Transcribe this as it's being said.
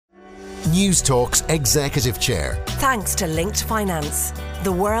News Talk's Executive Chair. Thanks to Linked Finance.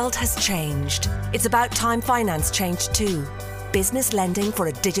 The world has changed. It's about time finance changed too. Business lending for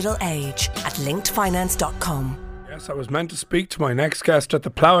a digital age at linkedfinance.com. Yes, I was meant to speak to my next guest at the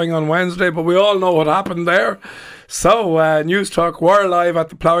Ploughing on Wednesday, but we all know what happened there. So, News Talk, we're live at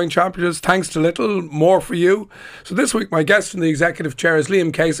the Ploughing Championships. Thanks to Little, more for you. So this week, my guest in the executive chair is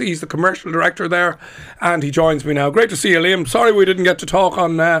Liam Casey. He's the commercial director there, and he joins me now. Great to see you, Liam. Sorry we didn't get to talk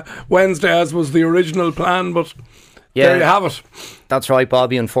on Wednesday, as was the original plan, but there you have it. That's right,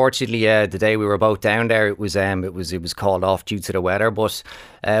 Bobby. Unfortunately, the day we were both down there, it was called off due to the weather. But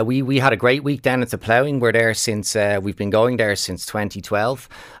we had a great week down at the Ploughing. We're there since we've been going there since 2012,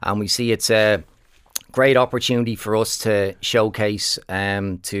 and we see it's a great opportunity for us to showcase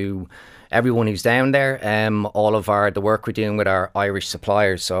to everyone who's down there all of the work we're doing with our Irish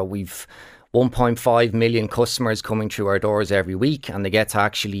suppliers. So we've 1.5 million customers coming through our doors every week, and they get to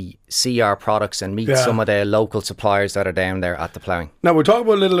actually see our products and meet some of the local suppliers that are down there at the Ploughing. Now, we'll talk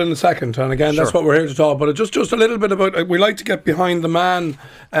about Little in a second, and again, that's what we're here to talk about. Just a little bit about, we like to get behind the man,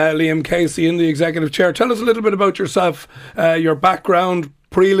 Liam Casey, in the executive chair. Tell us a little bit about yourself, your background,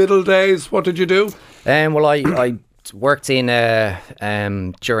 pre-Little days. What did you do? Well, I worked in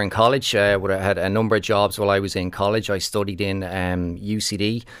during college. I had a number of jobs while I was in college. I studied in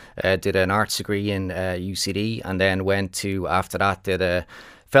UCD, did an arts degree in UCD, and then went to, after that,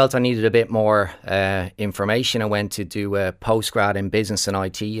 felt I needed a bit more information. I went to do a postgrad in business and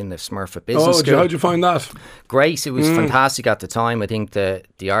IT in the Smurfit Business School. How'd you find that? Great. It was fantastic at the time. I think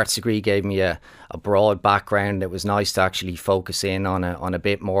the arts degree gave me a broad background. It was nice to actually focus in on a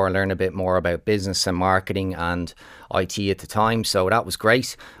bit more, learn a bit more about business and marketing and IT at the time. So that was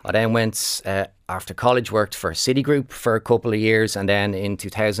great. I then went after college, worked for Citigroup for a couple of years, and then in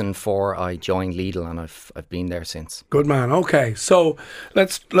 2004 I joined Lidl, and I've been there since. Good man. Okay, so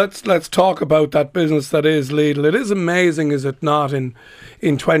let's talk about that business that is Lidl. It is amazing, is it not? In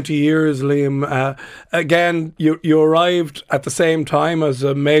 20 years, Liam. Again, you arrived at the same time as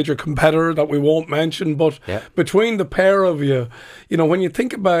a major competitor that we won't mention, but between the pair of you, when you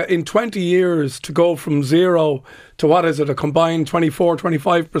think about in 20 years to go from zero to what is it, a combined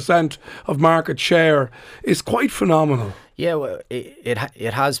 24-25% of market share is quite phenomenal. Yeah, well,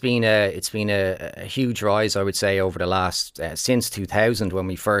 it has been a huge rise, I would say, over the last since 2000 when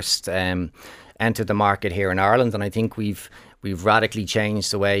we first entered the market here in Ireland, and I think we've radically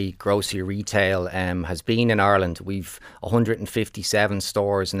changed the way grocery retail has been in Ireland. We've 157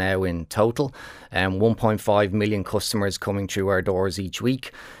 stores now in total, 1.5 million customers coming through our doors each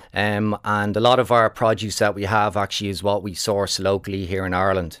week. And a lot of our produce that we have actually is what we source locally here in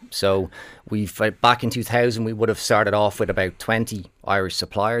Ireland. So back in 2000, we would have started off with about 20 Irish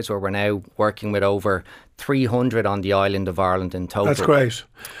suppliers, where we're now working with over 300 on the island of Ireland in total. That's great.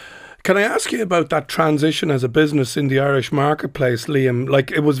 Can I ask you about that transition as a business in the Irish marketplace, Liam?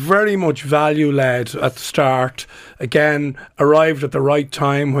 Like, it was very much value-led at the start. Again, arrived at the right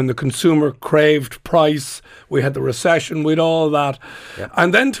time when the consumer craved price. We had the recession, with all that. Yeah.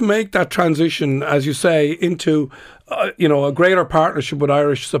 And then to make that transition, as you say, into a greater partnership with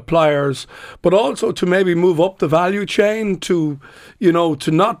Irish suppliers, but also to maybe move up the value chain to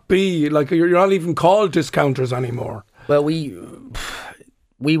not be, like, you're not even called discounters anymore. Well,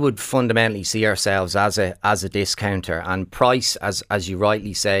 we would fundamentally see ourselves as a discounter, and price, as you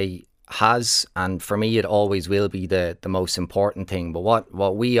rightly say, has, and for me it always will be the most important thing. But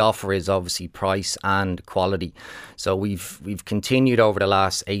what we offer is obviously price and quality. So we've continued over the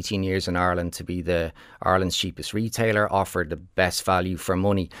last 18 years in Ireland to be Ireland's cheapest retailer, offer the best value for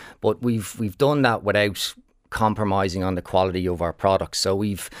money. But we've done that without compromising on the quality of our products. So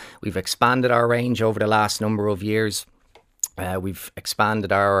we've expanded our range over the last number of years. We've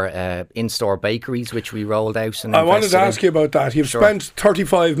expanded our in-store bakeries, which we rolled out. And I wanted to ask you about that. You've spent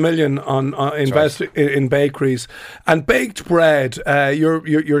 35 million on investing in bakeries and baked bread.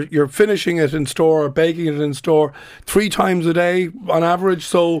 You're finishing it in store, or baking it in store 3 times a day on average.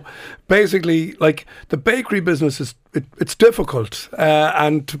 So basically, like, the bakery business it's difficult,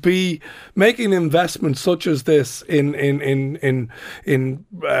 and to be making investments such as this in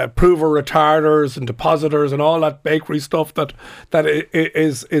prover retarders and depositors and all that bakery stuff that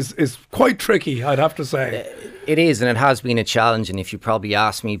is quite tricky, I'd have to say. It is, and it has been a challenge. And if you probably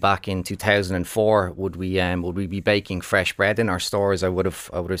asked me back in 2004, would we be baking fresh bread in our stores, I would have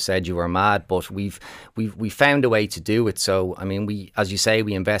said you were mad. But we found a way to do it. So I mean, as you say,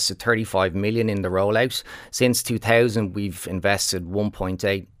 we invested 35 million in the rollout. Since 2000, we've invested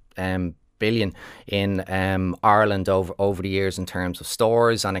 1.8 billion in Ireland over the years in terms of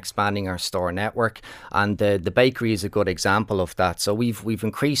stores and expanding our store network, and the bakery is a good example of that. So we've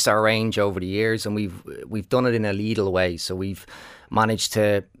increased our range over the years, and we've done it in a Lidl way. So we've managed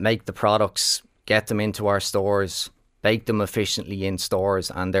to make the products, get them into our stores, bake them efficiently in stores,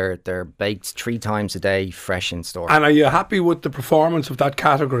 and they're baked 3 times a day fresh in store. And are you happy with the performance of that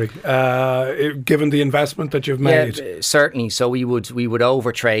category, given the investment that you've made? Yeah, certainly. So we would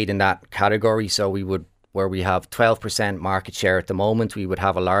overtrade in that category. So we would, where we have 12% market share at the moment, we would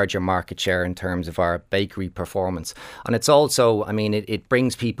have a larger market share in terms of our bakery performance. And it's also, I mean, it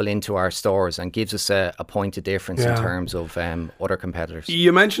brings people into our stores and gives us a point of difference in terms of other competitors.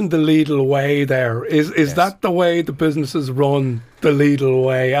 You mentioned the Lidl way there. Is yes. that the way the businesses run, the Lidl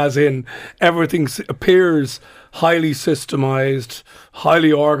way, as in everything appears highly systemised,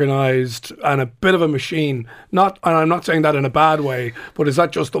 highly organised, and a bit of a machine? And I'm not saying that in a bad way, but is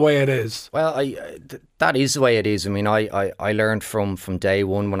that just the way it is? Well, that is the way it is. I mean, I learned from day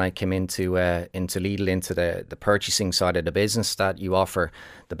one when I came into Lidl, into the purchasing side of the business, that you offer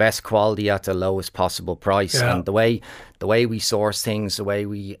the best quality at the lowest possible price. Yeah. And the way we source things, the way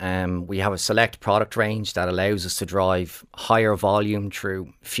we have a select product range that allows us to drive higher volume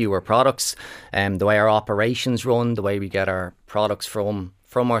through fewer products. The way our operations run, the way we get our products from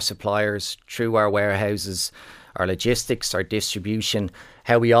our suppliers through our warehouses, our logistics, our distribution,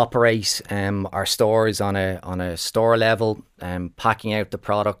 how we operate our stores on a store level, packing out the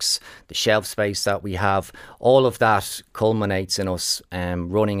products, the shelf space that we have, all of that culminates in us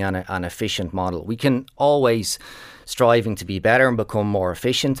running an efficient model. We can always striving to be better and become more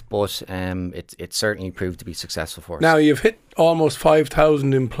efficient, but it certainly proved to be successful for us. Now, you've hit almost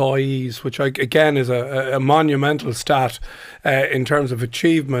 5,000 employees, which again is a monumental stat in terms of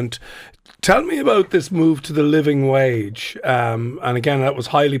achievement. Tell me about this move to the living wage. And again, that was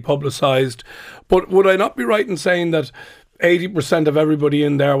highly publicised. But would I not be right in saying that 80% of everybody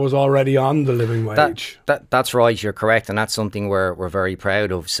in there was already on the living wage? That's right, you're correct. And that's something we're very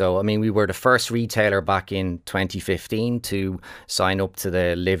proud of. So, I mean, we were the first retailer back in 2015 to sign up to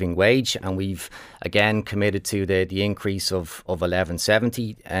the living wage. And we've, again, committed to the increase of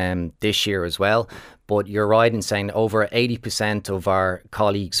 11.70 this year as well. But you're right in saying over 80% of our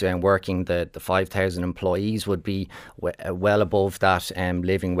colleagues working the 5,000 employees would be well above that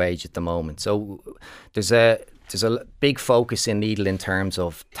living wage at the moment. So there's a big focus in Lidl in terms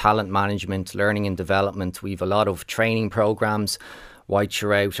of talent management, learning and development. We've a lot of training programs right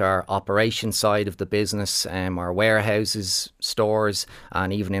throughout our operation side of the business, our warehouses, stores,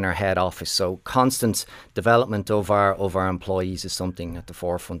 and even in our head office. So constant development of our employees is something at the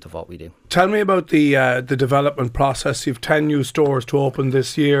forefront of what we do. Tell me about the development process. You've 10 new stores to open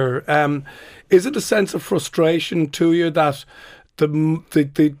this year. Is it a sense of frustration to you that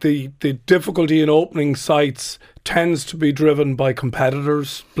the difficulty in opening sites tends to be driven by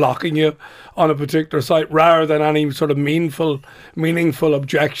competitors blocking you on a particular site rather than any sort of meaningful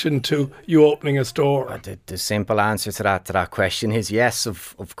objection to you opening a store? The simple answer to that question is yes,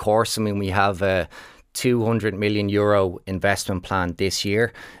 of course. I mean, we have a €200 million investment plan this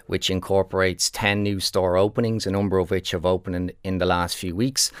year, which incorporates 10 new store openings, a number of which have opened in the last few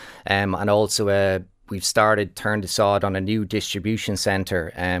weeks, and also we've turned the sod on a new distribution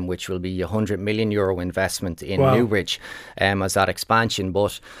centre, which will be €100 million investment in Newbridge as that expansion.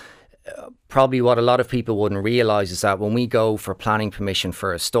 But probably what a lot of people wouldn't realise is that when we go for planning permission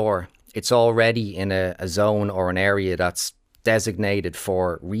for a store, it's already in a zone or an area that's designated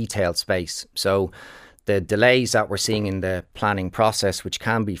for retail space. So the delays that we're seeing in the planning process, which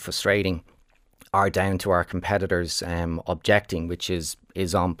can be frustrating, are down to our competitors objecting, which is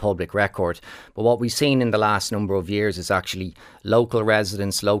on public record. But what we've seen in the last number of years is actually local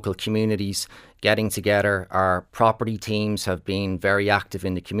residents, local communities getting together. Our property teams have been very active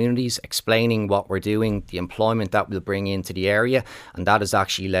in the communities, explaining what we're doing, the employment that we'll bring into the area, and that has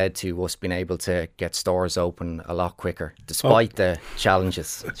actually led to us being able to get stores open a lot quicker, despite the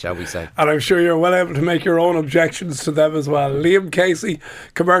challenges, shall we say. And I'm sure you're well able to make your own objections to them as well. Liam Casey,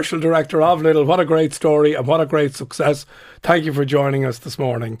 Commercial Director of Lidl, what a great story and what a great success. Thank you for joining us this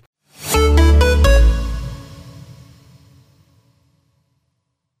morning.